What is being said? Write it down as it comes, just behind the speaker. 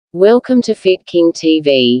Welcome to Fit King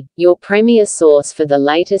TV, your premier source for the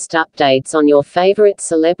latest updates on your favorite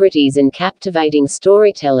celebrities and captivating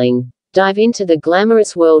storytelling. Dive into the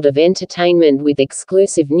glamorous world of entertainment with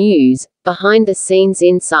exclusive news, behind-the-scenes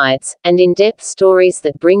insights, and in-depth stories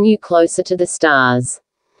that bring you closer to the stars.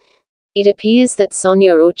 It appears that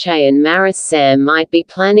Sonia, Uche and Maurice might be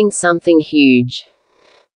planning something huge.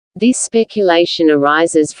 This speculation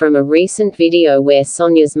arises from a recent video where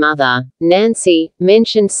Sonia's mother, Nancy,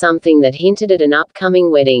 mentioned something that hinted at an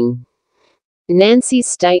upcoming wedding. Nancy's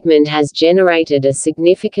statement has generated a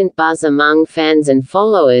significant buzz among fans and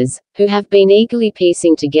followers, who have been eagerly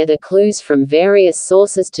piecing together clues from various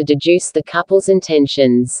sources to deduce the couple's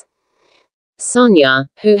intentions. Sonia,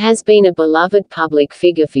 who has been a beloved public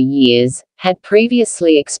figure for years, had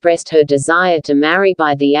previously expressed her desire to marry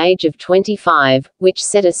by the age of 25, which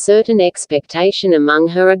set a certain expectation among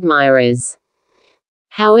her admirers.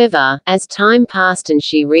 However, as time passed and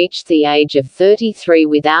she reached the age of 33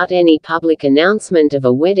 without any public announcement of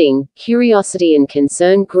a wedding, curiosity and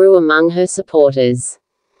concern grew among her supporters.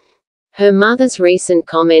 Her mother's recent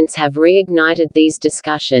comments have reignited these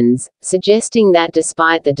discussions, suggesting that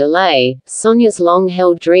despite the delay, Sonia's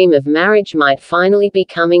long-held dream of marriage might finally be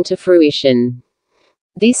coming to fruition.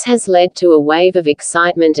 This has led to a wave of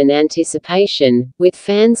excitement and anticipation, with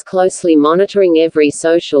fans closely monitoring every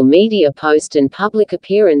social media post and public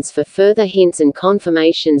appearance for further hints and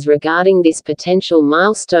confirmations regarding this potential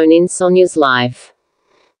milestone in Sonia's life.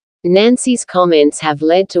 Nancy's comments have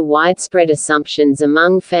led to widespread assumptions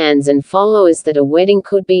among fans and followers that a wedding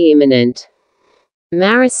could be imminent.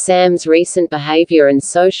 Maurice's recent behavior and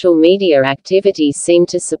social media activity seem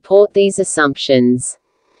to support these assumptions.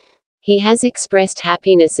 He has expressed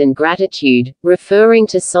happiness and gratitude, referring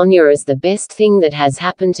to Sonia as the best thing that has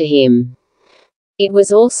happened to him. It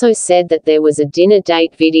was also said that there was a dinner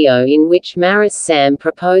date video in which Maurice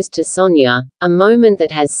proposed to Sonia, a moment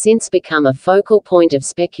that has since become a focal point of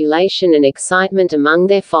speculation and excitement among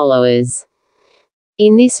their followers.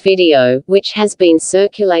 In this video, which has been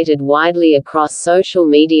circulated widely across social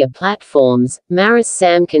media platforms, Maurice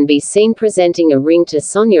can be seen presenting a ring to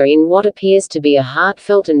Sonia in what appears to be a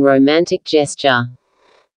heartfelt and romantic gesture.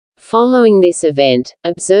 Following this event,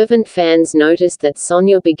 observant fans noticed that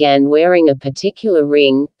Sonia began wearing a particular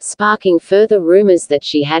ring, sparking further rumors that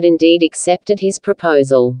she had indeed accepted his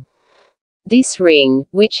proposal. This ring,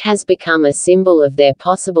 which has become a symbol of their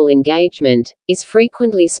possible engagement, is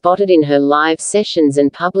frequently spotted in her live sessions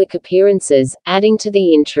and public appearances, adding to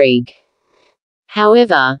the intrigue.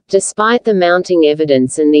 However, despite the mounting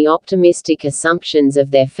evidence and the optimistic assumptions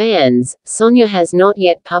of their fans, Sonia has not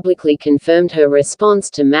yet publicly confirmed her response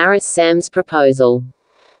to Maurice's proposal.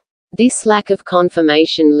 This lack of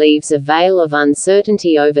confirmation leaves a veil of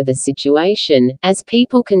uncertainty over the situation, as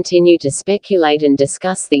people continue to speculate and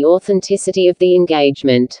discuss the authenticity of the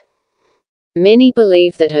engagement. Many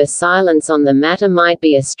believe that her silence on the matter might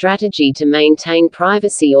be a strategy to maintain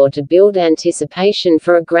privacy or to build anticipation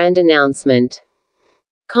for a grand announcement.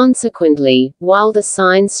 Consequently, while the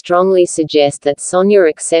signs strongly suggest that Sonia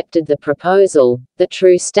accepted the proposal, the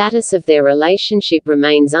true status of their relationship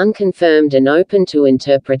remains unconfirmed and open to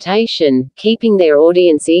interpretation, keeping their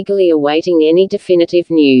audience eagerly awaiting any definitive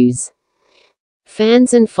news.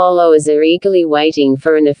 Fans and followers are eagerly waiting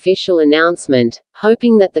for an official announcement,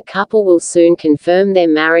 hoping that the couple will soon confirm their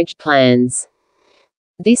marriage plans.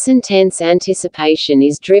 This intense anticipation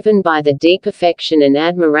is driven by the deep affection and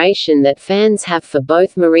admiration that fans have for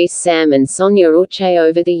both Maurice and Sonia Uche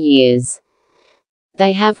over the years.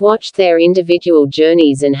 They have watched their individual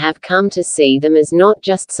journeys and have come to see them as not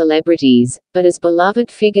just celebrities, but as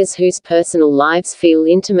beloved figures whose personal lives feel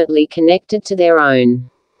intimately connected to their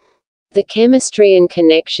own. The chemistry and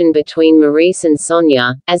connection between Maurice and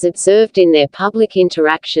Sonia, as observed in their public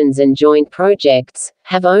interactions and joint projects,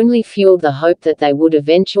 have only fueled the hope that they would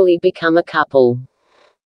eventually become a couple.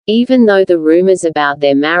 Even though the rumors about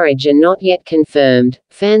their marriage are not yet confirmed,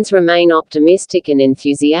 fans remain optimistic and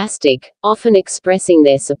enthusiastic, often expressing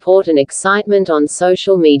their support and excitement on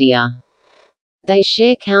social media. They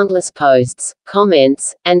share countless posts,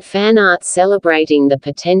 comments, and fan art celebrating the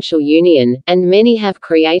potential union, and many have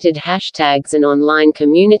created hashtags and online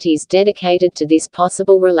communities dedicated to this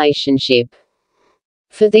possible relationship.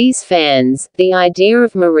 For these fans, the idea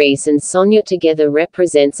of Maurice and Sonia together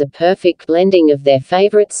represents a perfect blending of their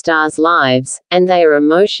favorite stars' lives, and they are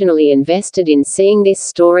emotionally invested in seeing this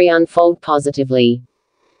story unfold positively.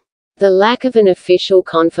 The lack of an official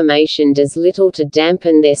confirmation does little to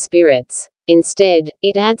dampen their spirits. Instead,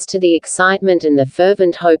 it adds to the excitement and the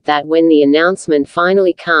fervent hope that when the announcement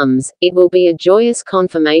finally comes, it will be a joyous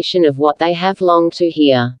confirmation of what they have longed to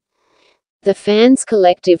hear. The fans'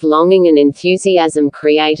 collective longing and enthusiasm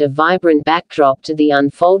create a vibrant backdrop to the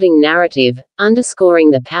unfolding narrative, underscoring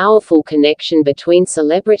the powerful connection between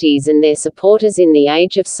celebrities and their supporters in the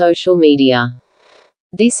age of social media.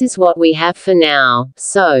 This is what we have for now,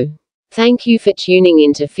 so thank you for tuning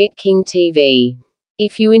in to Fit King TV.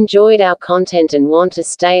 If you enjoyed our content and want to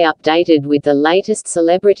stay updated with the latest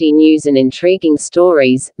celebrity news and intriguing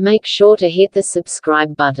stories, make sure to hit the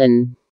subscribe button.